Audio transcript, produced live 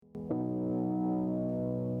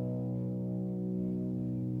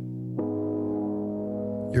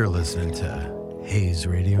You're listening to Hayes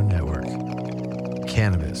Radio Network,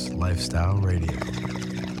 Cannabis Lifestyle Radio.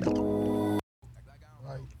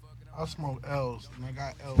 Like, I smoke L's, and I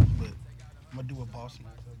got L's, but I'm gonna do a boss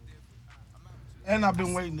man. And I've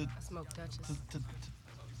been waiting to smoke Dutchess.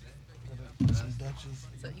 Some Dutchess.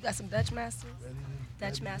 So you got some Dutch Masters?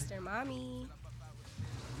 Dutch Master Mommy.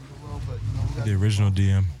 The original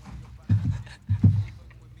DM.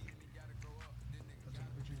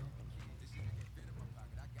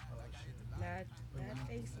 Mad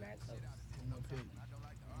face, mad close.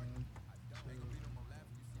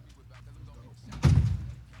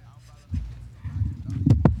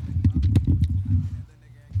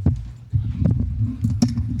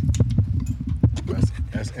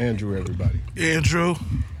 That's Andrew, everybody. Andrew.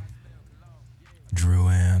 Drew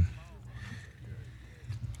Ann.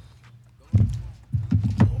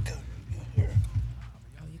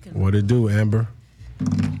 What it do, Amber?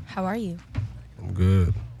 How are you? I'm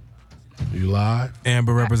good. You live?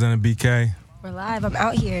 Amber representing BK. We're live. I'm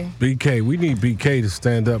out here. BK, we need BK to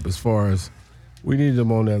stand up as far as we need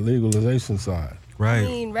them on that legalization side. Right. I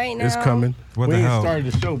mean, right now. It's coming. What we the ain't hell? started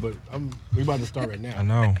the show, but we about to start right now. I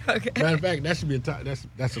know. Okay. Matter of fact, that should be that's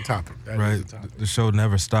a topic. That Right. is a topic. The show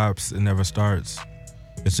never stops. It never starts.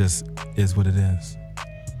 It just is what it is.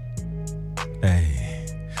 Hey.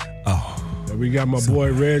 Oh. And we got my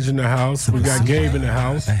boy Reg in the house. We got Gabe in the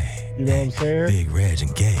house. Hey. You know what I'm saying? Big Reg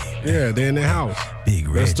and Gabe. Yeah, they're in the house. Big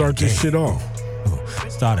Reg. Let's start and this Gabe. shit off.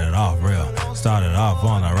 Started off real. Started off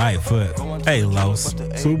on the right foot. Hey, Los.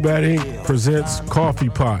 Subat Inc. presents Coffee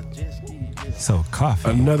Pot. So coffee.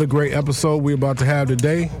 Another great episode we about to have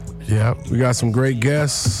today. Yep. We got some great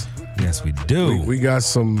guests. Yes, we do. We got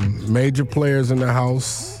some major players in the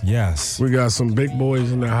house. Yes. We got some big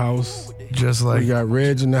boys in the house. Just like We got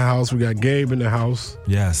Reg in the house. We got Gabe in the house.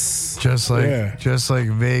 Yes. just like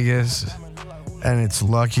Vegas, and it's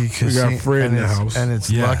Lucky got Fred in the house. and it's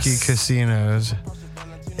Yes. Lucky Casinos.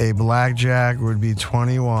 A blackjack would be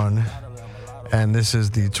 21, and this is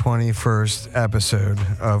the 21st episode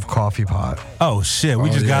of Coffee Pot. Oh shit, we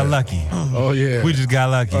just got yeah. lucky. Oh, yeah. We just got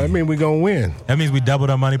lucky. I mean, we going to win. That means we doubled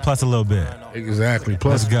our money plus a little bit. Exactly.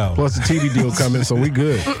 Plus, Let's go. Plus the TV deal coming, so we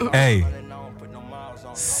good. Hey,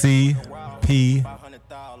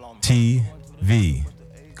 CPTV,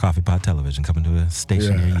 Coffee Pot Television, coming to a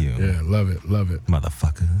station Yeah, near you, yeah, love it, love it.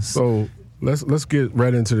 motherfuckers. So let's get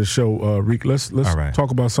right into the show. Reek, let's All right.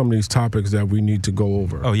 talk about some of these topics that we need to go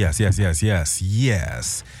over. Oh, yes.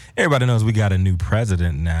 Everybody knows we got a new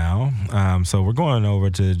president now. So we're going over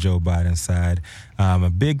to Joe Biden's side. A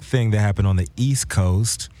big thing that happened on the East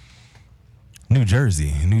Coast, New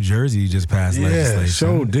Jersey. New Jersey just passed Yeah, legislation.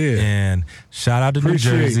 sure did. And shout out to New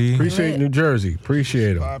Jersey. Appreciate New Jersey.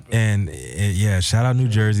 Appreciate them. And shout out New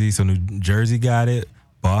Jersey. So New Jersey got it.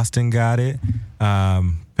 Boston got it.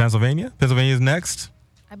 Pennsylvania's next.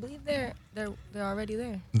 I believe they're already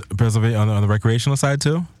there. Pennsylvania on the recreational side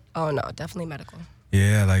too. Oh no, definitely medical.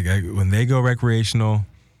 Yeah, like when they go recreational,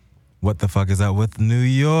 what the fuck is up with New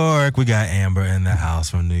York? We got Amber in the house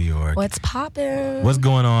from New York. What's poppin'? What's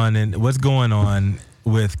going on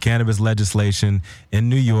with cannabis legislation in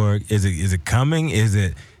New York? Is it coming? Is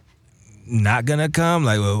it not gonna come?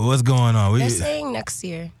 Like what's going on? They're saying next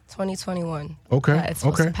year, 2021. Okay. that it's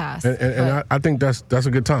supposed to pass. And I think that's a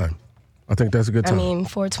good time. I think that's a good I time. mean,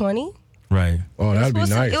 420. Right. Oh, that'd be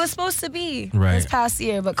nice. It was supposed to be Right. this past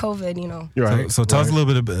year, but COVID, You're right. So tell us a Right.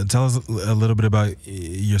 little bit about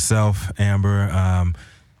yourself, Amber,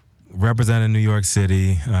 representing New York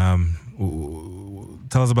City.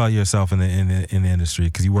 Tell us about yourself in the industry,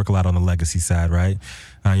 because you work a lot on the legacy side, right?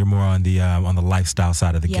 You're more on the lifestyle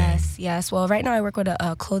side of the game. Yes. Well, right now I work with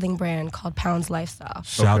a clothing brand called Pounds Lifestyle.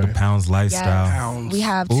 Shout out to Pounds Lifestyle. Yes. We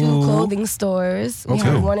have 2 Ooh. clothing stores. We Okay.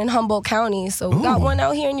 have one in Humboldt County, so we got Ooh. one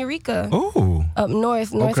out here in Eureka, Ooh. up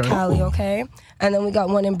north Okay. Cali, okay? And then we got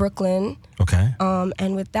one in Brooklyn. Okay.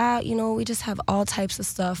 And with that, we just have all types of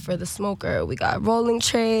stuff for the smoker. We got rolling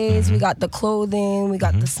trays, we got the clothing, we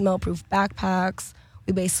got the smell-proof backpacks.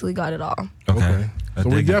 We basically got it all. Okay. So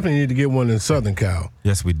we definitely need to get one in Southern Cal.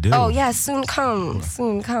 Yes, we do. Oh, yeah, soon come.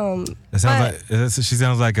 It sounds she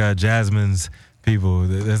sounds like Jasmine's people.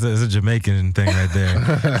 There's a Jamaican thing right there.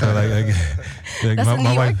 So like That's a New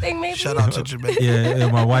my York wife. thing, maybe? Shout out to Jamaica. Yeah,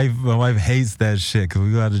 my wife hates that shit, because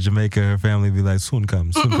we go out to Jamaica, her family be like, soon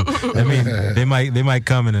come. I mean, they might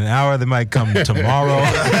come in an hour, they might come tomorrow.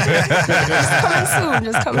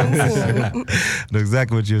 Just coming soon. Know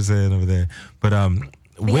exactly what you're saying over there. But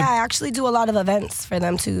But yeah, I actually do a lot of events for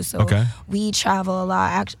them too. So we travel a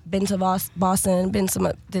lot. Been to Boston, did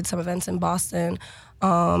some events in Boston.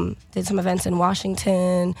 Did some events in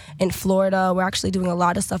Washington, in Florida. We're actually doing a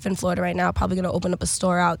lot of stuff in Florida right now. Probably going to open up a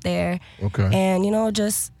store out there. Okay. And,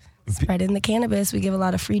 just spreading the cannabis. We give a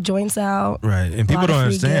lot of free joints out. Right. And people don't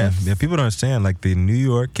understand. Gifts. Yeah, people don't understand. Like the New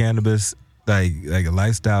York cannabis, like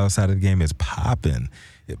lifestyle side of the game is popping.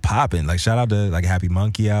 Popping. Like shout out to like Happy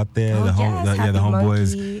Monkey out there. Oh, the Happy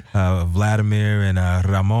homeboys, Monkey. Vladimir and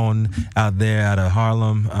Ramon out there out of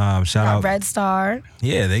Harlem. Shout out Red Star.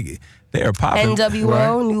 Yeah, they are popping. NWO,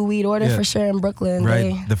 Right. New Weed Order for sure in Brooklyn.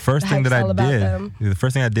 Right. The first thing that I did, the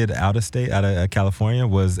first thing I did out of state, out of California,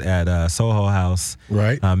 was at Soho House,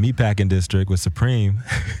 Right. Meatpacking District with Supreme,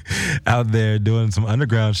 out there doing some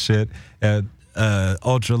underground shit at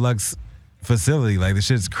Ultra Lux facility. Like the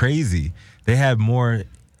shit's crazy. They had more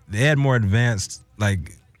advanced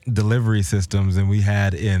like delivery systems than we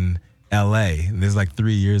had in LA. This is like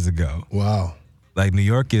 3 years ago. Wow. Like New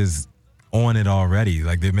York is on it already.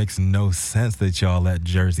 Like it makes no sense that y'all let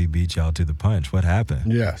Jersey beat y'all to the punch. What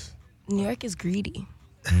happened? Yes. New York is greedy.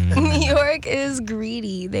 New York is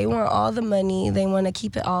greedy. They want all the money. They want to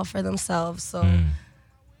keep it all for themselves. So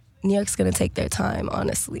New York's going to take their time,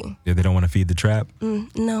 honestly. Yeah, they don't want to feed the trap.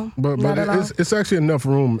 No, But not at all. it's actually enough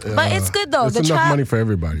room. But it's good, though. It's The enough trap- money for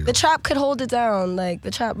everybody. The trap could hold it down. Like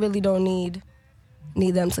the trap really don't need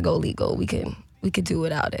them to go legal. We could do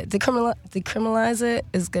without it. Decriminalize it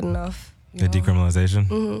is good enough. The decriminalization?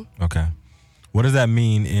 Mm-hmm. Okay. What does that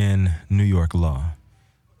mean in New York law?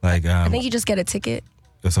 Like, I think you just get a ticket.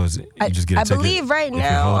 So you just get a I ticket believe right if you're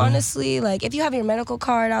now, holding? honestly, like if you have your medical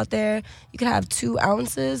card out there, you could have 2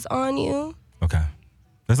 ounces on you. Okay.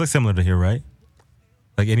 That's like similar to here, right?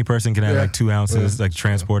 Like any person can have like 2 ounces, like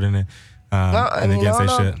transporting it, and they can't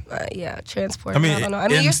say shit. Yeah, transport. I mean, don't know. I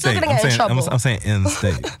mean, you're still in-state. gonna get in trouble. I'm saying in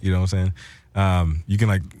state. You know what I'm saying? You can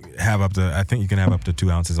like have up to. I think you can have up to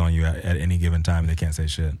 2 ounces on you at any given time. They can't say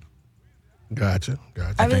shit. Gotcha.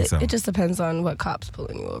 I mean, think so. it just depends on what cop's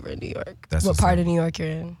pulling you over in New York. That's what what's part up. of New York you're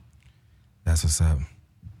in. That's what's up.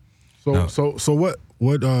 So what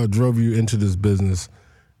drove you into this business,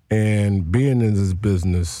 and being in this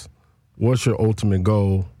business, what's your ultimate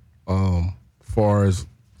goal, far as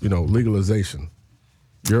legalization?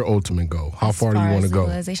 Your ultimate goal. How far do you want to go?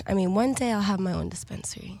 Legalization, I mean, one day I'll have my own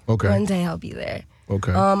dispensary. Okay. One day I'll be there.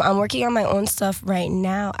 Okay. I'm working on my own stuff right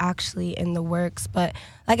now, actually, in the works. But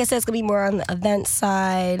like I said, it's going to be more on the event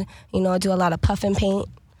side. I do a lot of puff and paint.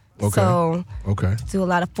 Okay. So Okay. do a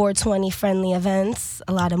lot of 420 friendly events,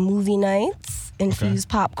 a lot of movie nights, infused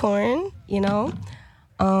popcorn,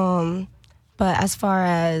 But as far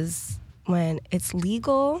as when it's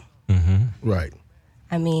legal, Right.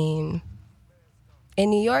 I mean, in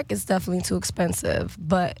New York, it's definitely too expensive.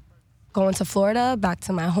 But going to Florida, back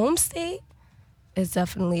to my home state, is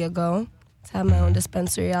definitely a go. To have my own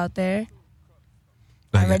dispensary out there.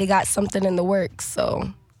 I already got something in the works,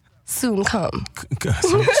 so soon come.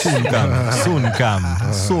 Soon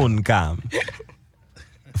come.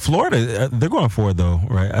 Florida, they're going for it though,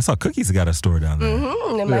 right? I saw Cookies got a store down there.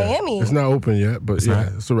 In Miami. It's not open yet, but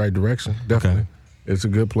it's the right direction. Definitely. Okay. It's a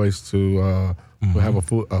good place to have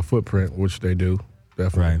a footprint, which they do.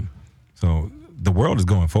 Definitely. Right. So the world is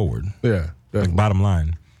going forward. Yeah. Definitely. Like bottom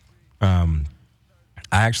line, I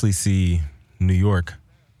actually see New York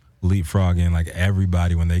leapfrogging like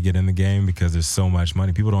everybody when they get in the game because there's so much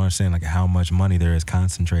money. People don't understand like how much money there is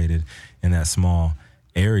concentrated in that small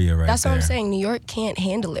area right That's there. what I'm saying. New York can't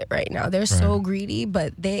handle it right now. They're so greedy,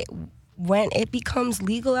 but when it becomes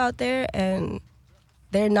legal out there, and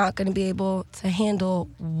they're not going to be able to handle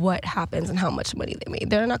what happens and how much money they made.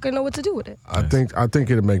 They're not going to know what to do with it. I think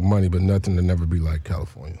it'll make money, but nothing to never be like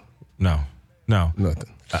California. No.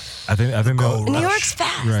 Nothing. I think New York's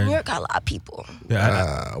fast. Right. New York got a lot of people.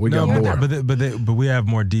 We got more. But we have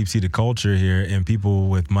more deep-seated culture here and people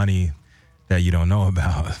with money that you don't know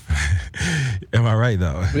about. Am I right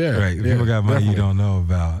though? Yeah. Right. Yeah, People got money definitely. you don't know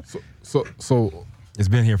about. So It's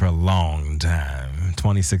been here for a long time.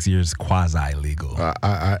 26 years quasi-legal.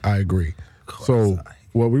 I agree. So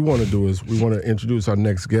what we want to do is we want to introduce our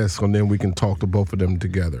next guest, and then we can talk to both of them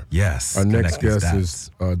together. Yes. Our next connect these guest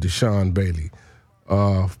is Deshaun Bailey,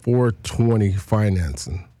 420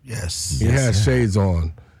 Financing. Yes. He has shades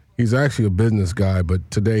on. He's actually a business guy, but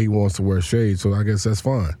today he wants to wear shades, so I guess that's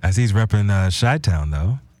fine. As he's repping Chi-Town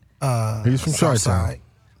though. He's from Chi-Town.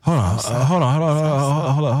 Hold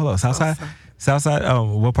on. Southside?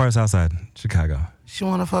 Oh, what part of Southside? Chicago. She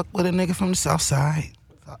wanna fuck with a nigga from the South Side.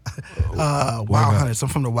 Wild about- Hunters. I'm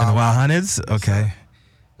from the And Wild. the Wild Hunteds? Okay.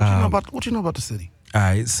 What you know about the city? All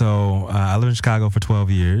right. So I lived in Chicago for 12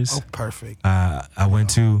 years. Oh, perfect. I went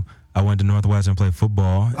to Northwestern, played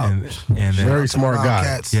football, and then Very smart guy.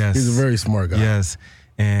 Wildcats. yes, He's a very smart guy. Yes,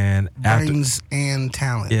 And brains and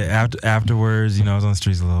talent. Yeah, afterwards, I was on the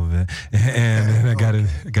streets a little bit, and then I got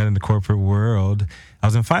in the corporate world. I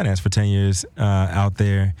was in finance for 10 years out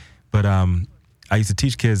there, but I used to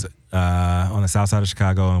teach kids on the south side of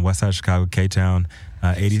Chicago and west side of Chicago, K-Town,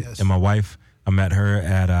 80, Yes. and my wife. I met her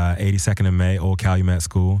at 82nd and May, Old Calumet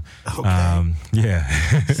School. Okay. Yeah.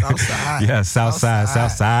 South side. Yeah, South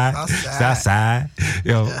side.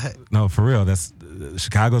 No, for real. That's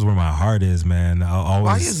Chicago's where my heart is, man.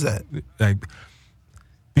 Why is that?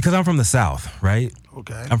 Because I'm from the South, right?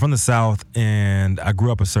 Okay. I'm from the South, and I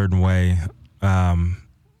grew up a certain way. I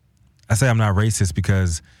say I'm not racist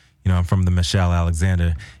because, I'm from the Michelle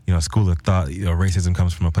Alexander, school of thought, racism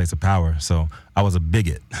comes from a place of power. So I was a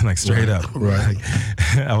bigot, like straight up. Right.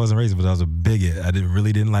 I wasn't racist, but I was a bigot. I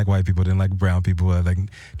really didn't like white people, didn't like brown people,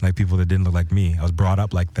 like people that didn't look like me. I was brought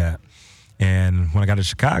up like that. And when I got to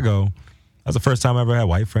Chicago, that was the first time I ever had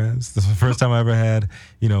white friends. This was the first time I ever had,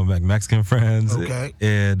 like Mexican friends. Okay.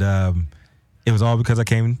 And it was all because I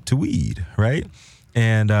came to weed, right?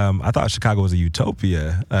 And I thought Chicago was a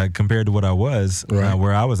utopia compared to what I was, Right.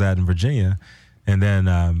 where I was at in Virginia. And then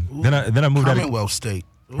I moved out. Commonwealth State.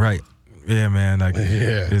 Ooh. Right. Yeah, man.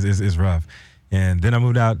 Yeah. It's rough. And then I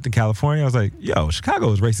moved out to California. I was like, yo, Chicago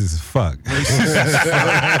is racist as fuck. There's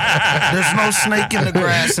no snake in the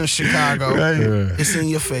grass in Chicago. Right. Yeah. It's in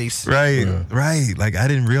your face. Right, Yeah. right. Like I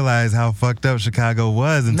didn't realize how fucked up Chicago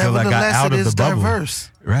was until I got Nevertheless, out it of is the bubble. diverse.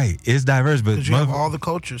 Right, it's diverse, but Because you have all the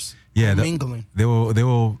cultures mingling. they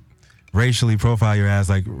will racially profile your ass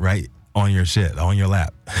like right on your shit, on your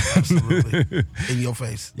lap. Absolutely. In your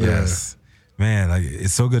face. Yes, man. Like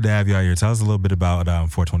it's so good to have you out here. Tell us a little bit about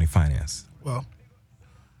 420 Finance. Well,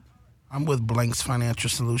 I'm with Blanks Financial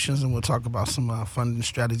Solutions, and we'll talk about some funding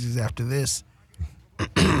strategies after this.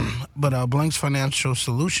 But Blanks Financial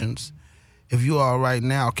Solutions, if you all right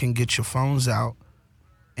now can get your phones out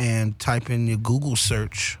and type in your Google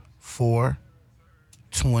search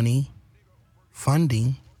 420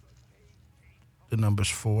 funding, the number's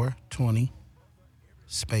 420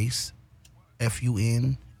 space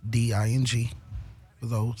FUNDING for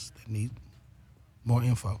those that need more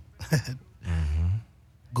info.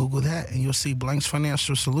 Google that, and you'll see Blanks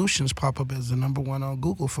Financial Solutions pop up as the number one on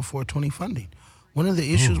Google for 420 funding. One of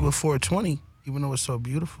the issues with 420, even though it's so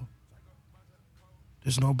beautiful,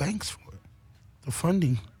 there's no banks for it. The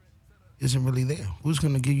funding isn't really there. Who's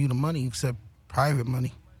going to give you the money except private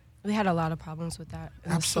money? We had a lot of problems with that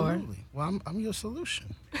in the store. Absolutely. Well, I'm your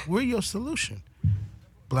solution. We're your solution.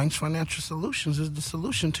 Blanks Financial Solutions is the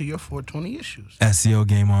solution to your 420 issues. SEO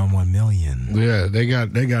game on 1 million. Yeah, they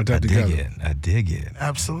got that together. I dig it.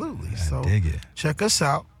 Absolutely. So dig it. check us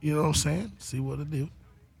out. You know what I'm saying? See what it do.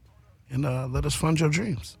 And let us fund your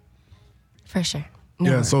dreams. For sure.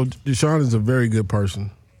 Yeah, No. so Deshaun is a very good person.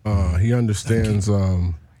 He understands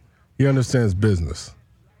business.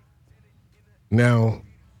 Now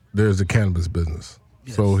there's a cannabis business.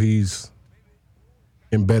 Yes. So he's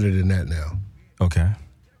embedded in that now. Okay.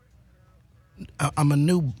 I'm a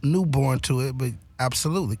newborn to it, but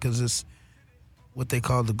absolutely, because it's what they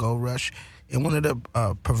call the gold rush. And one of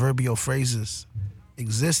the proverbial phrases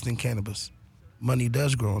exists in cannabis: money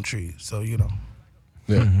does grow on trees. So, Yeah,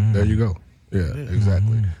 there you go. Yeah,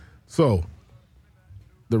 exactly. So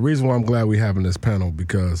the reason why I'm glad we're having this panel,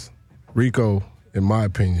 because Rico, in my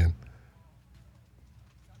opinion,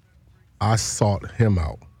 I sought him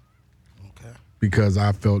out okay. because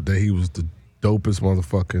I felt that he was the dopest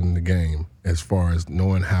motherfucker in the game as far as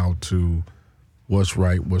knowing how to, what's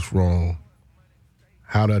right, what's wrong,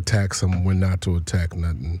 how to attack someone, when not to attack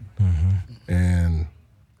nothing. And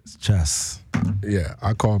It's chess. yeah,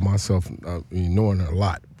 I called myself knowing a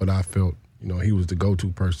lot, but I felt, he was the go-to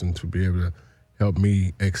person to be able to help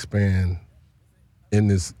me expand in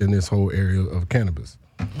this whole area of cannabis.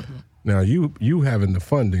 Now, you having the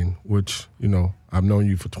funding, which, I've known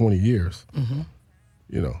you for 20 years,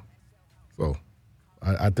 so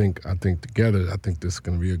I think together, I think this is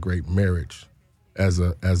going to be a great marriage as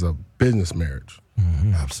a business marriage.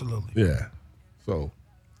 Absolutely. Yeah. So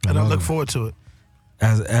And I look forward to it.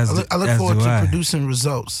 I I look forward to producing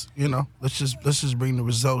results. Let's just bring the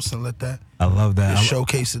results and let that I love that.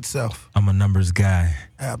 showcase itself. I'm a numbers guy.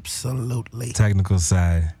 Absolutely. Technical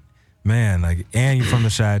side, man. And you're from the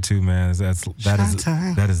Chi too, man.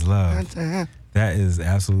 That is love. That is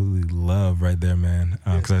absolutely love right there, man.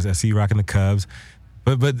 Because I see you rocking the Cubs.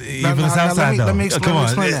 But even the South Side, though. Let me explain, Come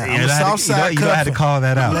on. that. I'm a South Side You know I had to Cub call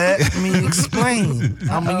that out. Let me explain.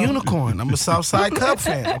 I'm a unicorn. I'm a South Side Cub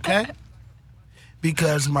fan, okay?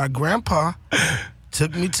 Because my grandpa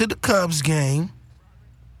took me to the Cubs game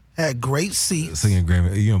had great seats. So you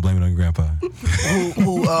gonna blame it on your grandpa?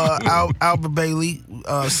 Albert Bailey,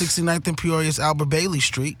 69th and Peoria is Albert Bailey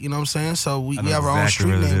Street. You know what I'm saying? So we I know have our own exactly street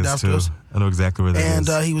where that named is, after too. us. I know exactly where that is.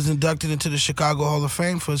 And he was inducted into the Chicago Hall of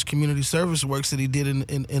Fame for his community service works that he did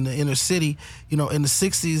in the inner city. You know, in the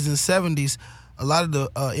 60s and 70s, a lot of the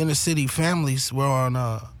inner city families were on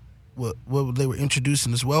what they were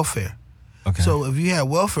introducing as welfare. Okay. So if you had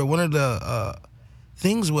welfare, one of the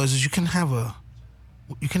things is you can have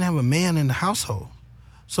a man in the household.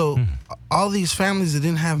 So all these families that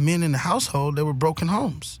didn't have men in the household, they were broken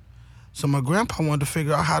homes. So my grandpa wanted to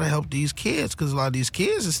figure out how to help these kids because a lot of these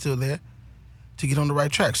kids are still there to get on the right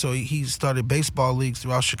track. So he started baseball leagues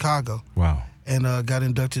throughout Chicago. Wow. And got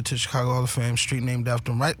inducted to Chicago Hall of Fame, street named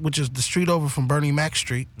after him, right, which is the street over from Bernie Mac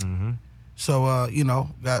Street. Mm-hmm. So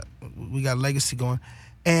we got legacy going.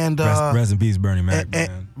 And rest in peace, Bernie Mac.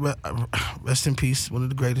 and rest in peace, one of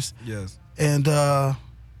the greatest. Yes. And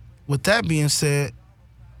with that being said,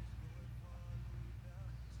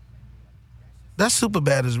 that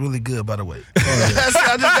Superbad is really good, by the way. I just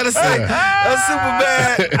gotta say,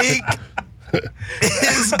 that Superbad ink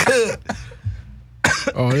is good.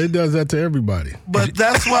 Oh, it does that to everybody. But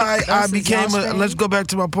that's why I is became y'all's a. fan? Let's go back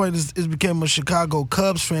to my point. Is became a Chicago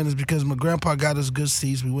Cubs fan is because my grandpa got us good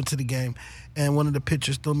seats. We went to the game, and one of the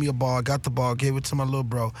pitchers threw me a ball. I got the ball, gave it to my little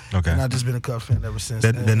bro. Okay. And I've just been a Cubs fan ever since.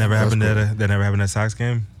 That And- never happened cool. that never happened at Sox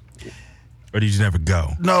game? Or did you never go?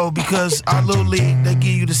 No, because our little league, they give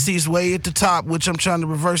you the seats way at the top, which I'm trying to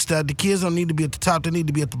reverse that. The kids don't need to be at the top; they need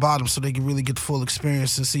to be at the bottom, so they can really get the full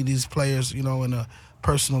experience and see these players, you know, in a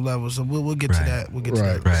personal level. So we'll get to Right. that. We'll get to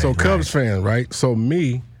that. Right, So Cubs right. fan, right? So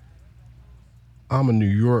me, I'm a New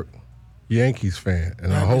York Yankees fan,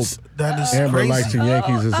 and I hope That is Amber crazy. likes the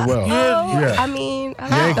Yankees as well. Yeah. I mean, I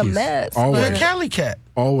like the Yankees, Mets. always. You're a but- Cali cat.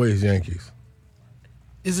 Always Yankees.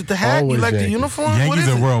 Is it the hat? Always you like the Yankees. uniform? What Yankees is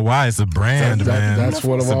are it? worldwide. It's a brand, man. That's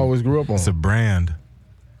what I've always grew up on. It's a brand.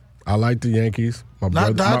 I like the Yankees. My Not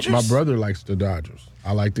brother, Dodgers? my brother likes the Dodgers.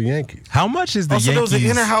 I like the Yankees. How much is the So there was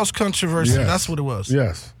Yankees? an inner-house controversy. Yes. That's what it was.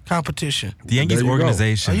 Yes, Competition. The Yankees There you go.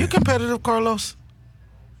 organization. Are you competitive, Carlos?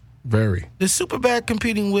 very. Is Superbad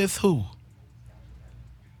competing with who?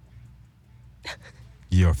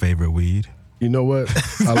 Your favorite weed? You know what?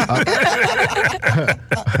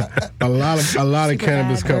 A lot of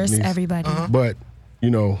cannabis Superbad versus companies, everybody. but you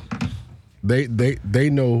know, they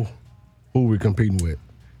know who we're competing with.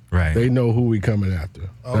 Right. They know who we coming after.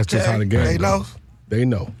 That's just Okay. how the game They know. goes. They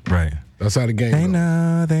know. right. That's how the game They goes.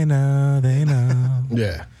 know, they know, they know.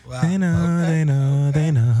 Yeah. They know, they know,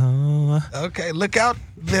 they know. Okay, look out,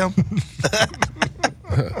 them.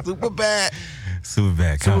 Superbad. Super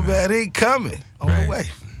bad. coming. Superbad ain't coming. On Right. the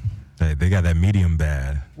way. They got that medium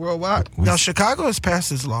bad. Worldwide. We- Now, Chicago has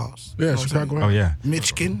passed its laws. Yeah, You know what I'm Chicago. saying? Oh, yeah.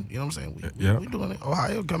 Michigan, you know what I'm saying? Yeah. We doing it.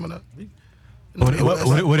 Ohio coming up. What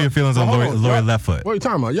are your feelings on Hold on, Lori y'all- Leftfoot? What are you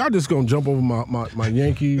talking about? Y'all just gonna jump over my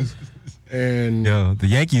Yankees and Yo, the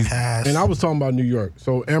Yankees. Pass. and I was talking about New York.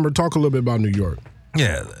 So Amber, talk a little bit about New York.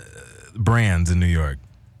 Yeah, brands in New York.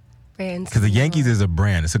 Brands. Because the Yankees is a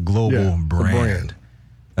brand. It's a global Yeah, it's a brand. brand.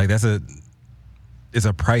 Like it's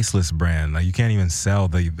a priceless brand. Like you can't even sell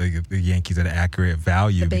the Yankees at an accurate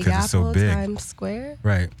value the Big because it's so Apple, big. Times Square.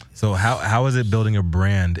 Right. So how is it building a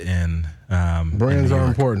brand in Brands in New are York,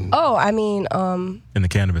 important. Oh, I mean, in the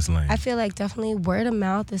cannabis lane? I feel like definitely word of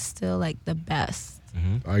mouth is still like the best.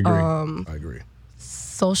 I agree. I agree.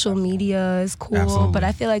 Social media is cool, Absolutely. but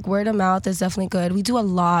I feel like word of mouth is definitely good. We do a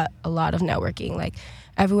lot of networking. Like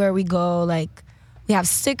everywhere we go, like we have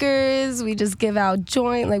stickers. We just give out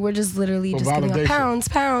joint. Like we're just literally So just giving validation. out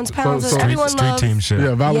pounds. so everyone street loves. team shit. Yeah,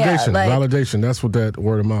 validation. like- Validation. That's what that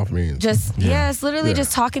word of mouth means. Just Yeah. it's literally Yeah.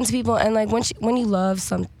 just talking to people, and like when you love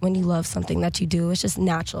something that you do, it's just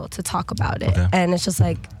natural to talk about it, Okay. and it's just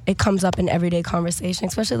like it comes up in everyday conversation.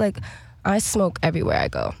 Especially like I smoke everywhere I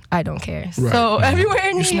go. I don't care. Right. So everywhere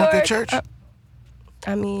in You New smoke York, at church?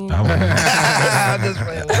 I mean, I wouldn't. I'm just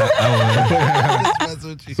playing with you. Just messing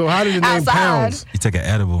with you. So how did the name Outside. Pounds? You take an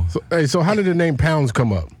edible, So how did the name Pounds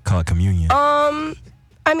come up? call it communion.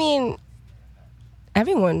 I mean,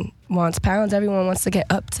 everyone wants pounds. Everyone wants to get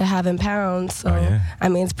up to having pounds. So Oh, yeah. I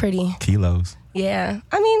mean, it's pretty. Kilos. Yeah.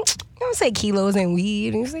 I mean, you don't say kilos and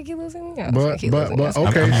weed. You say kilos and weed. I don't say kilos and weed.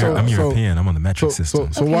 Okay, I'm so- European. I'm on the metric So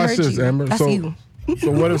system. so Okay, watch heard this, you. Amber. That's So you.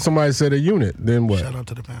 so what if somebody said a unit? Then what? Shout out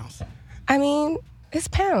to the pounds. I mean, it's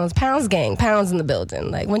pounds. Pounds gang. Pounds in the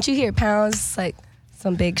building. Like once you hear pounds, it's like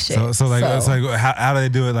some big shit. So like it's like how do they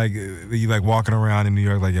do it? Like you like walking around in New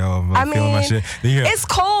York like yo I'm I feeling my mean, shit. Then you hear, it's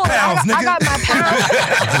cold. Pounds, I nigga. got my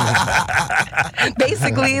pounds.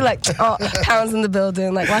 Basically, like, oh, Pounds in the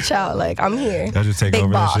building. Like, watch out. Like, I'm here. Y'all just take Big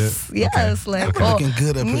over boss. that shit? Yes. Okay. Like, We're oh, looking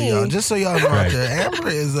good up me. here, y'all. Just so y'all know, Right. Amber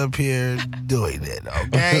is up here doing it,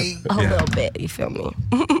 okay? A Yeah. little bit. You feel me?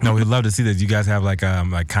 No, we'd love to see that. You guys have like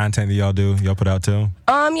content that y'all do. Y'all put out too.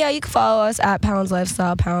 Yeah, you can follow us at Pounds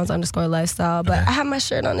Lifestyle, Pounds_lifestyle. But Okay. I have my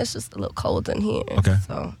shirt on. It's just a little cold in here. Okay.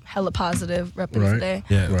 So hella positive repping Right. today.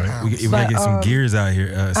 Yeah, Right. we gotta get some gears out here.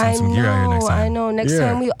 Some gear out here next time. I know. Next Yeah.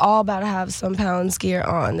 time we all about to have some Pounds gear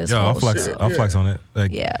on. This Yo, whole I'll flex. shit. I'll flex on it.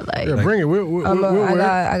 Like, Yeah, like. Yeah, bring it. We'll I wear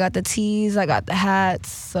it. got the tees, I got the hats,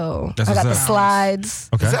 so That's I got the what's up. slides.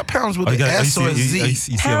 okay. Is that Pounds with Oh, the you got- S you or a see- Z? you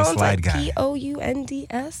see I'm a Pounds slide like guy.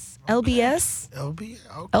 POUNDS, LBS, LB?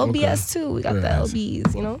 Okay. LBS too. We got the Yeah.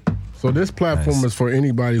 LBs, you know. So this platform Nice. is for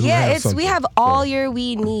anybody who Yeah, has it's something. we have all your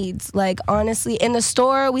weed needs. Like honestly, in the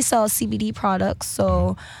store we sell CBD products,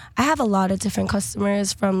 so I have a lot of different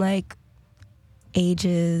customers from like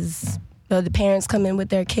ages. The parents come in with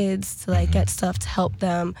their kids to like get stuff to help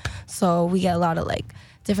them. So we get a lot of like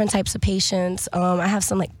different types of patients. I have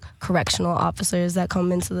some like correctional officers that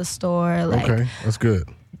come into the store, like Okay, that's good.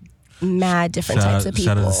 mad different types of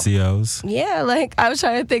people. Shout out to COs. Yeah, like I was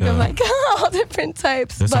trying to think of Yeah. like all different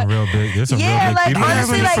types. There's but some real big. There's some yeah, real big like people.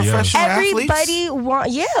 honestly, in like the professional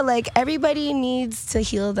everybody needs to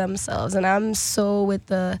heal themselves, and I'm so with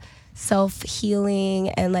the self healing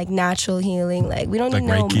and like natural healing. Like we don't Like need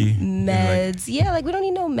no Reiki? meds. Yeah, like we don't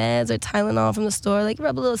need no meds or Tylenol from the store. Like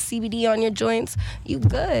rub a little CBD on your joints, you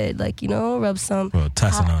good. Like rub some. Well,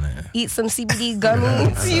 tussing on it. Eat some CBD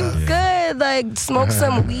gummies, you good. Like smoke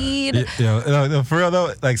some weed. No, for real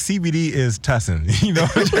though, like CBD is tussin. You know,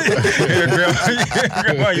 your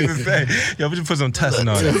grandma used to say, "Yo, we should put some tussin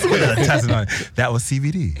on it." Tussin on it. That was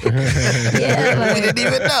CBD, Yeah, We like, didn't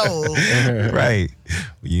even know. right?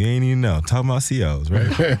 You ain't even know. Talking about COs,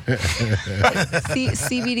 right?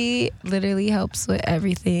 CBD literally helps with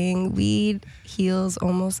everything. Weed heals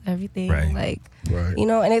almost everything. Right. Like, Right.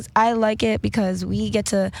 and I like it because I get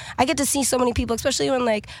to see so many people, especially when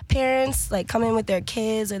like parents like come in with their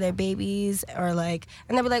kids or their babies or like,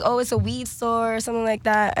 and they'll be like, oh, it's a weed store or something like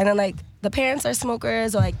that. And then like the parents are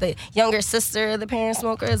smokers or like the younger sister, the parent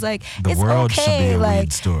smoker is like, The it's world okay. should be a like,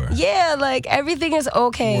 weed store. Yeah, like everything is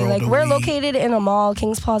okay. World Like of we're weed. located in a mall,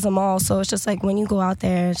 Kings Plaza Mall. So it's just like when you go out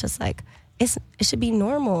there, it's just like, it should be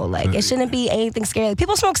normal. Like it shouldn't be anything scary. Like,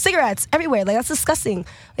 people smoke cigarettes everywhere. Like that's disgusting.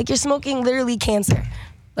 Like you're smoking literally cancer.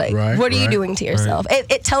 Like Right, what are you right, doing to yourself?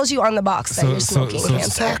 It tells you on the box that So- you're so- smoking so-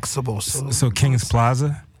 It's cancer. taxable. So Kings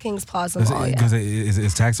Plaza, Kings Plaza is Mall. it, Yeah.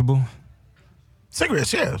 it's taxable.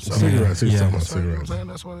 cigarettes, yeah. So, Cigarettes. He's Yeah. talking about That's what I'm cigarettes. saying.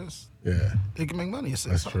 That's what it is. Yeah. They can make money. It's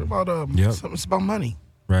That's something true. about Yep. it's about money.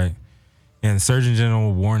 Right. And the Surgeon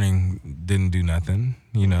General warning didn't do nothing,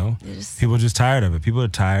 They're just- People are just tired of it. People are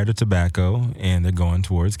tired of tobacco and they're going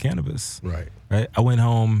towards cannabis. Right. Right. I went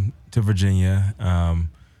home to Virginia.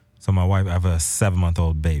 So my wife, I have a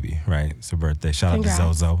 7-month-old baby, right? It's her birthday. Shout Congrats. out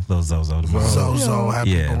to Zozo. Little Zozo tomorrow. So happy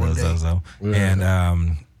Yeah, little birthday. Zozo. Yeah.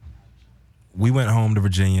 And we went home to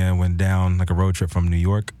Virginia and went down like a road trip from New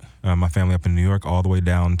York, my family up in New York, all the way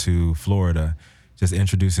down to Florida, just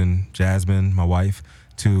introducing Jasmine, my wife,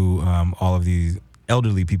 to all of these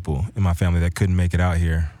elderly people in my family that couldn't make it out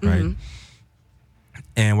here, right?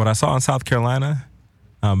 And what I saw in South Carolina,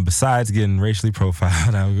 besides getting racially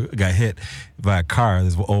profiled, I got hit by a car.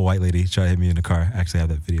 This old white lady tried to hit me in the car. I actually have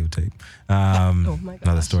that videotape. Oh my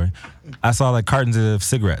Another gosh. story. I saw like cartons of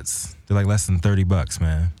cigarettes. They're like less than $30,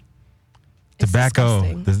 man. It's Tobacco,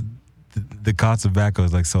 disgusting. the cost of tobacco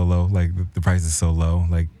is like so low. Like the price is so low.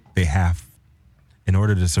 Like they have, in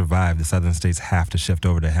order to survive, the southern states have to shift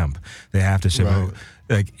over to hemp. They have to shift Right. over,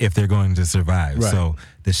 like if they're going to survive. Right. So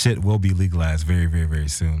the shit will be legalized very, very, very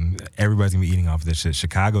soon. Everybody's gonna be eating off of this shit.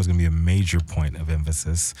 Chicago is gonna be a major point of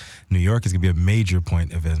emphasis. New York is gonna be a major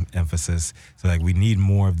point of emphasis. So like we need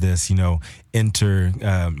more of this,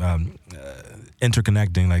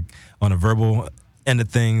 interconnecting, like on a verbal end of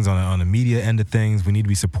things, on a media end of things. We need to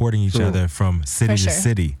be supporting each True. other from city For to sure.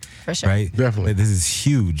 city. For sure. Right? Definitely. Like, this is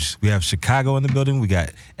huge. We have Chicago in the building. We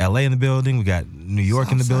got LA in the building. We got New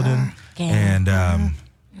York in the building. Yeah.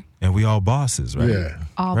 And we all bosses, right? Yeah.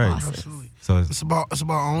 All Right. bosses. Absolutely. So It's about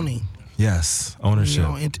owning. yes, ownership.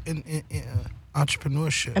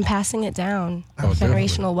 Entrepreneurship. And passing it down. Oh, definitely.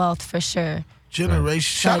 Generational wealth for sure. Generation.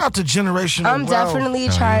 Shout Like, out to generational. I'm wealth. definitely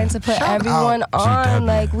Oh, trying yeah. to put Shout everyone out. on. GW.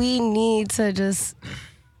 Like we need to just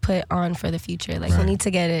put on for the future. Like Right. we need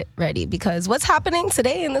to get it ready because what's happening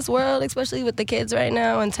today in this world, especially with the kids right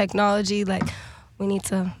now and technology, like we need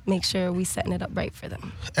to make sure we setting it up right for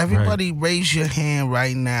them. Everybody, raise your hand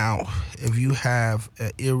right now if you have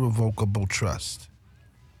an irrevocable trust.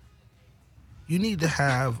 You need to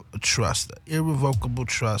have a trust, an irrevocable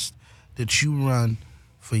trust that you run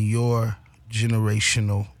for your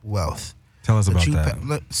generational wealth. Tell us about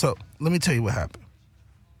that. So let me tell you what happened.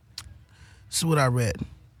 This is what I read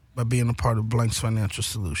by being a part of Blanks Financial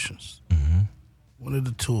Solutions. One of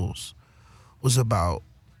the tools was about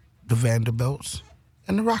the Vanderbilts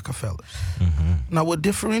and the Rockefellers. Now, what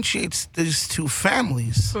differentiates these two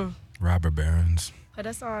families Robber barons. Put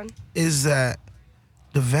us on. is that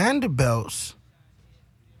the Vanderbilts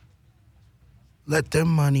let their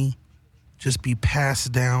money just be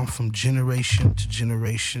passed down from generation to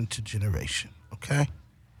generation to generation, okay?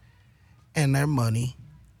 And their money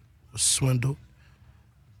was swindled,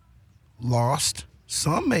 lost.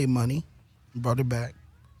 Some made money, brought it back.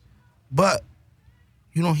 But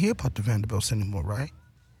you don't hear about the Vanderbilts anymore, right?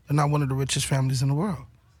 They're not one of the richest families in the world.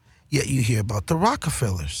 Yet you hear about the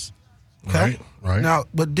Rockefellers. Okay? Right. Now,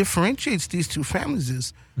 what differentiates these two families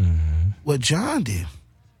is what John did.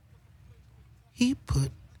 He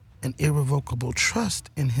put an irrevocable trust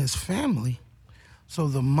in his family, so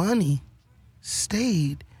the money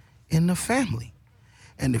stayed in the family.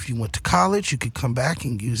 And if you went to college, you could come back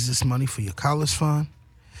and use this money for your college fund.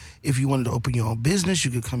 If you wanted to open your own business, you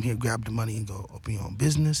could come here, grab the money, and go open your own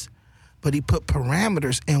business. But he put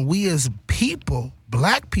parameters, and we as people,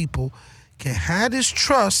 black people, can have this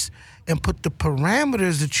trust and put the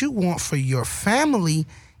parameters that you want for your family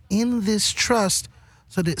in this trust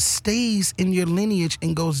so that it stays in your lineage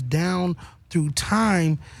and goes down through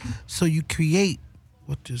time, so you create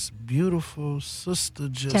what this beautiful sister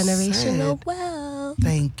just Generational said. wealth.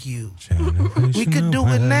 Thank you. We could do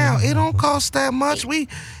it now. It don't cost that much.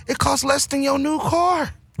 It costs less than your new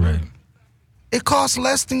car. Right. It costs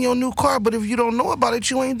less than your new car, but if you don't know about it,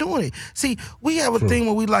 you ain't doing it. See, we have a thing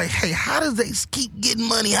where we like, hey, how does they keep getting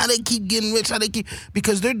money? How they keep getting rich?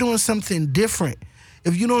 Because they're doing something different.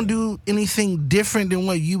 If you don't do anything different than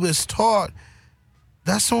what you was taught,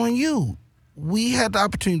 that's on you. We had the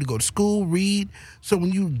opportunity to go to school, read. So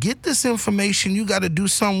when you get this information, you got to do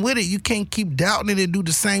something with it. You can't keep doubting it and do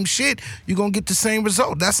the same shit. You're going to get the same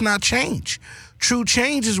result. That's not change. True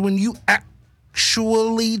change is when you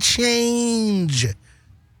actually change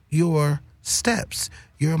your steps,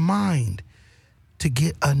 your mind, to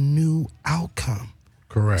get a new outcome.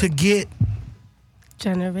 Correct. To get...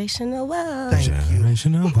 Generational wealth. Thank you.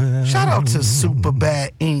 Generational wealth. Shout out to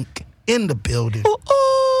Superbad Inc. in the building.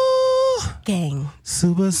 Gang.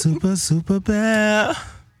 Super bad.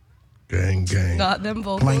 Gang. Got them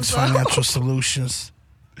vocals. Blanks Financial Solutions.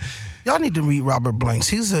 Y'all need to read Robert Blanks.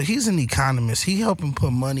 He's an economist. He helping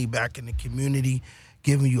put money back in the community,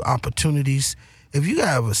 giving you opportunities. If you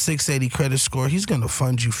have a 680 credit score, he's going to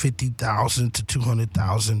fund you $50,000 to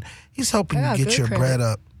 $200,000. He's helping I you got get good your credit. bread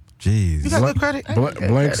up. Jeez. You got good credit?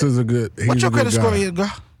 Blanks is a good. He's What's your a good credit guy. score is,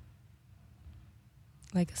 girl?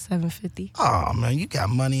 Like a 750. Oh, man, you got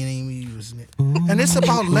money and ain't even using it. And it's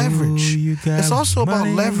about leverage. It's also about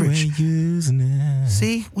leverage.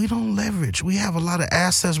 See, we don't leverage. We have a lot of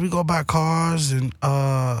assets. We go buy cars and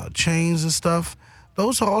chains and stuff.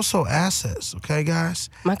 Those are also assets, okay,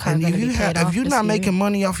 guys? My car and gonna be paid off if you're this not year. making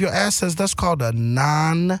money off your assets, that's called a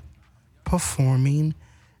non-performing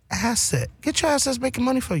asset. Get your assets making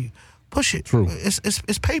money for you. Push it. True.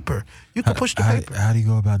 It's paper. You can push the paper. How do you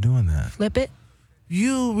go about doing that? Flip it.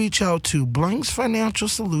 You reach out to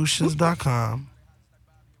blanksfinancialsolutions.com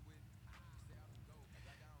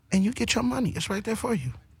and you get your money. It's right there for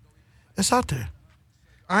you. It's out there.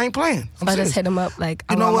 I ain't playing. I'm I serious. just hit him up like,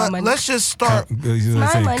 I You know want my what? money. Let's just start. It's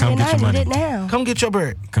my money come and get I your need money. it now. Come get your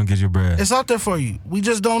bread. Come get your bread. It's out there for you. We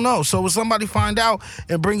just don't know. So when somebody find out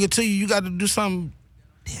and bring it to you, you got to do something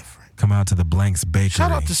different. Come out to the Blanks Bakery.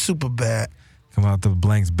 Shout out to Superbad. Come out to the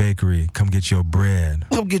Blanks Bakery. Come get your bread.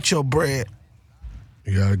 Come get your bread.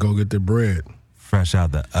 You gotta go get the bread. Fresh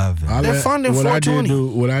out the oven. They're funding what I 420. did do.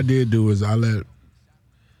 What I did do is I let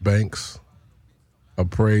banks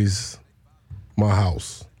appraise my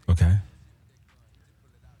house. Okay.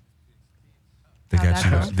 They How'd got that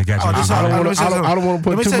you. go? They got you. Oh, I don't want to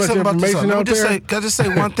put too much information out there. Can I just say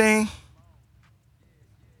one thing?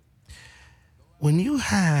 When you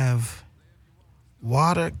have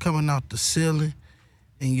water coming out the ceiling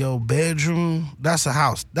in your bedroom, that's a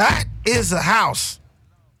house. That is a house.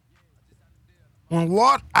 When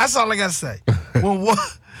water, that's all I gotta say.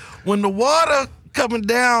 When the water coming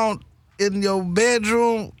down in your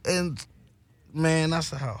bedroom, and man,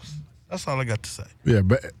 that's a house. That's all I got to say. Yeah,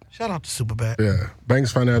 but Shout out to Superbad. yeah,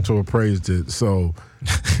 Banks Financial appraised it. So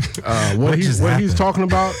what he's happened? talking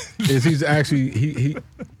about is he's actually he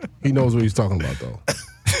knows what he's talking about though.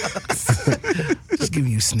 just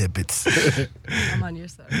giving you snippets. I'm on your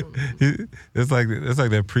side. It's like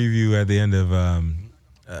that preview at the end of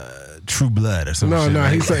True Blood or something. No,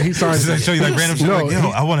 he's trying to show you like random shit. No, like, yo,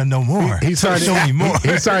 I want to know more. He signed show me more.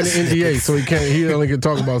 He signed the NDA, so he can't. He only can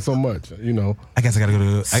talk about so much. You know. I guess I gotta go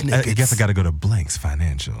to. I Snippets. guess I gotta go to Blanks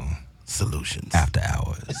Financial Solutions. after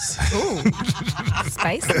hours. Ooh,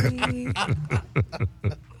 spicy.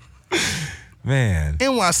 Man,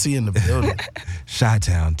 NYC in the building.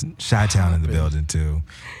 Chi-Town in the building too.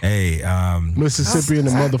 Hey, Mississippi in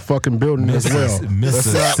the motherfucking building as well.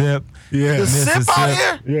 Mississippi. Yeah, The sip out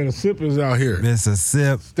here? yeah. The sip is out here.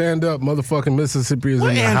 Mississippi. Stand up, motherfucking Mississippi is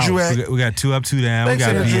Where in the Andrew house. at? We got 2 up, 2 down. Thanks,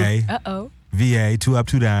 we got Andrew. VA. Uh-oh. VA, 2 up,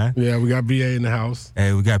 2 down. Yeah, we got BA in the house.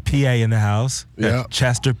 Hey, we got PA in the house. Yeah.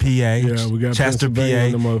 Chester, PA. Yeah, we got Chester, PA Pennsylvania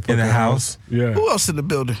in the motherfucking the house. Yeah, Who else in the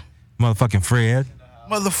building? Motherfucking Fred.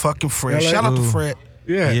 Motherfucking Fred. LA. Shout out to Ooh. Fred.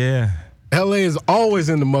 yeah. Yeah. LA is always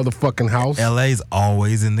in the motherfucking house. LA's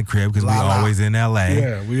always in the crib because we La la. always in LA.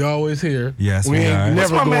 Yeah, we always here. Yes, we ain't are. never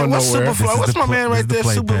What's my going man? What's nowhere. Superfly? What's the my pl- man this right is the there?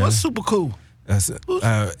 playpen. What's super cool?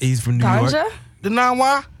 He's from New York. Ganja? The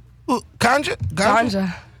 9Y? Who? Ganja?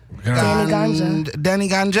 Ganja. Danny Ganja. Danny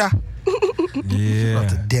Ganja.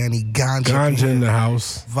 Yeah. Danny Ganja. Ganja in the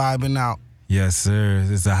house. Vibing out. Yes, sir.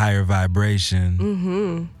 It's a higher vibration.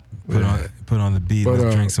 Mm-hmm. Put on the beat. But,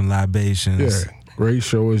 Let's drink some libations. Yeah, great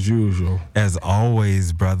show as usual. As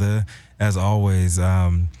always, brother. As always,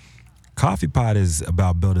 Coffee Pot is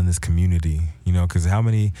about building this community. You know, because how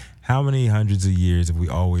many hundreds of years have we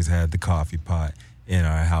always had the coffee pot in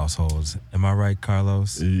our households? Am I right,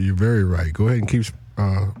 Carlos? You're very right. Go ahead and keep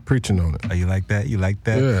preaching on it. Oh, you like that? You like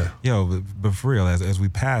that? Yeah. Yo, but for real, as we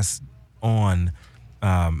pass on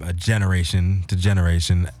a generation to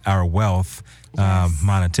generation our wealth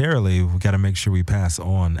monetarily, we got to make sure we pass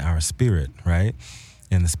on our spirit, right?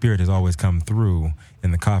 And the spirit has always come through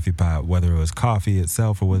in the coffee pot, whether it was coffee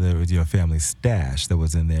itself or whether it was your family's stash that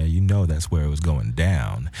was in there. You know that's where it was going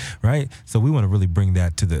down, right? So we want to really bring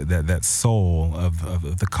that to that soul of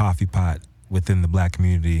the coffee pot within the black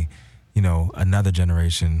community. You know, another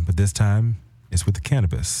generation, but this time it's with the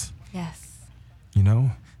cannabis. Yes. You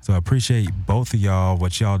know? So I appreciate both of y'all,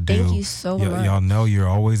 what y'all do. Thank you so much. Y'all know you're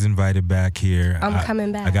always invited back here. I'm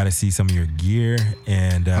coming back. I got to see some of your gear.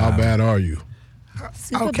 And How bad are you?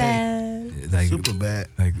 Super Okay. bad. like, Super bad.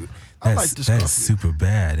 Like, I that's, like this that's coffee. super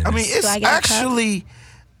bad. And I mean, it's I get a cup? actually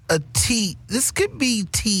a tea. This could be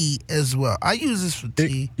tea as well. I use this for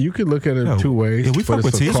tea. You can look at it No, 2 ways. yeah, we but fuck with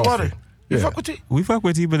it's a tea. It's coffee. water. You Yeah. fuck with tea? we fuck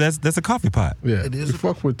with tea, but that's a coffee pot. Yeah, It is we a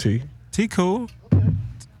fuck with tea. Tea cool.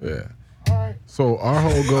 Yeah. So our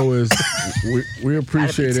whole goal is we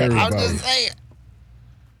appreciate Gotta protect- I'm everybody. just saying.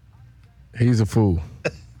 He's a fool.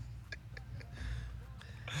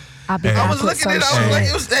 I'll be Hey. back I was with looking at it. I some was like, shit.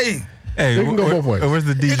 it was, hey, Hey, It can go both ways. Where's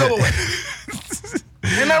the DJ? it go away.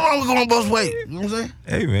 Ain't nothing wrong with going both ways. You know what I'm saying?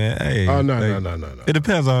 Hey, man. Hey. Oh no. It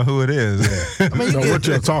depends on who it is. I mean, No, you what get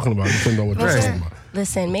you're talking about depends on what you're Right. talking about.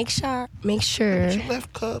 Listen, make sure your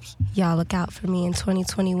left cups. y'all look out for me in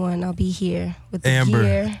 2021. I'll be here with the Amber.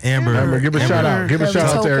 gear. Amber, give a shout out. Give a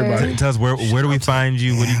shout out to Toker. everybody. Tell us where do we find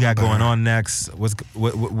you? What do you got going on next? What's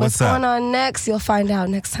What's up? going on next? You'll find out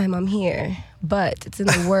next time I'm here. But it's in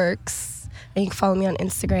the works. And you can follow me on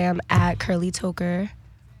Instagram at Curly Toker.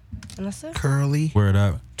 And that's it. Curly Word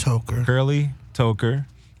up. Toker. Curly Toker.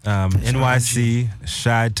 NYC,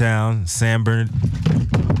 Chi-Town, San Bernardino.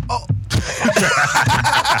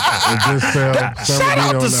 It just fell. Shout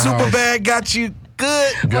out to Superbad. Got you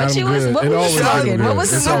good. Got What him you was- good. what It was always you do talking? good. What was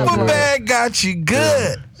the It's all song? good. Superbad got you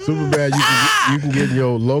good. Superbad, you can get in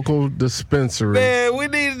your local dispensary. Man, we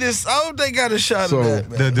need this. I hope they got a shot So, of that,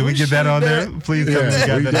 man. Did we get that on there? Please tell me we Yeah,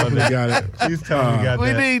 got we that on definitely there. got it. Please tell me we got We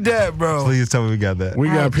that. need that, bro. Please tell me we got that. We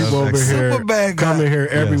got people over That's here Superbad guy. coming here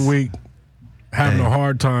every Yes. week having Hey. a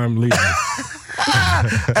hard time leaving.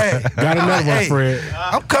 Hey, Got another one, hey, Fred.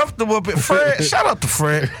 I'm comfortable with it. Fred, shout out to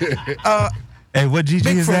Fred. Hey, what GG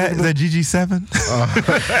Big is that? friend. Is that GG7?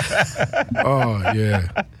 Oh yeah,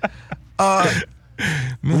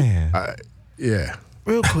 Man. yeah.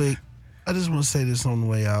 Real quick, I just want to say this on the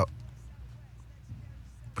way out.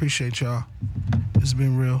 Appreciate y'all. It's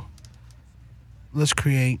been real. Let's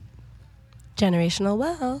create Generational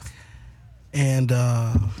wealth. and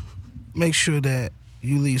make sure that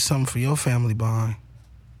you leave something for your family behind.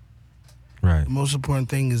 Right. The most important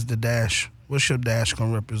thing is the dash. What's your dash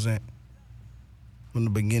gonna represent? From the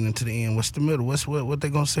beginning to the end. What's the middle? What they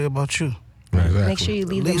gonna say about you? Right. Exactly. Make sure you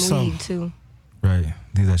leave them Leave some. weed too. Right.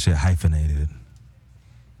 These are shit hyphenated.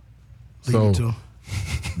 Leave it So to.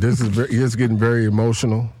 this is it's getting very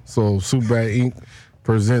emotional. So Superbad Inc.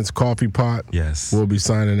 presents Coffee Pot. Yes. We'll be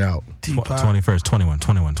signing out. T-Pop. 21st, 21.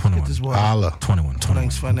 Get this water. Holla. 21.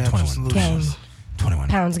 Blanks Financial 21. Solutions. 21.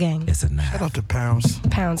 Pounds gang. It's a nap. Shout out to Pounds.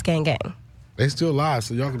 Pounds gang gang. They still live,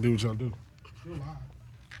 so y'all can do what y'all do.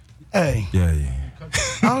 Hey, Yeah.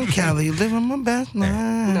 I'm Cali, living my best life.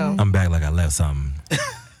 No. I'm back like I left something.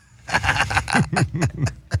 I'm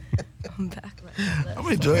back.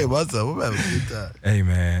 I'm enjoying myself. I'm having a good time. Hey,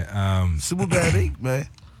 man. Super bad ink, man.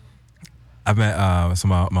 I met, so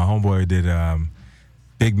my homeboy did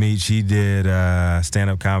Big Meat. She did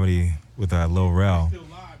stand-up comedy with Lil Rel.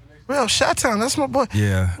 Real Shot-Town, that's my boy.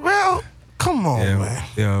 Yeah. Real, come on, man.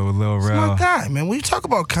 Yeah, with Lil That's Rel. my guy, man. When you talk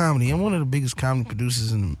about comedy, I'm one of the biggest comedy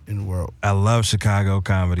producers in the world. I love Chicago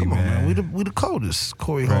comedy, Come on, man. man. We the coldest.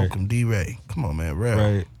 Corey Right. Holcomb, D-Ray. Come on, man. Real.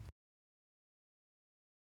 Right.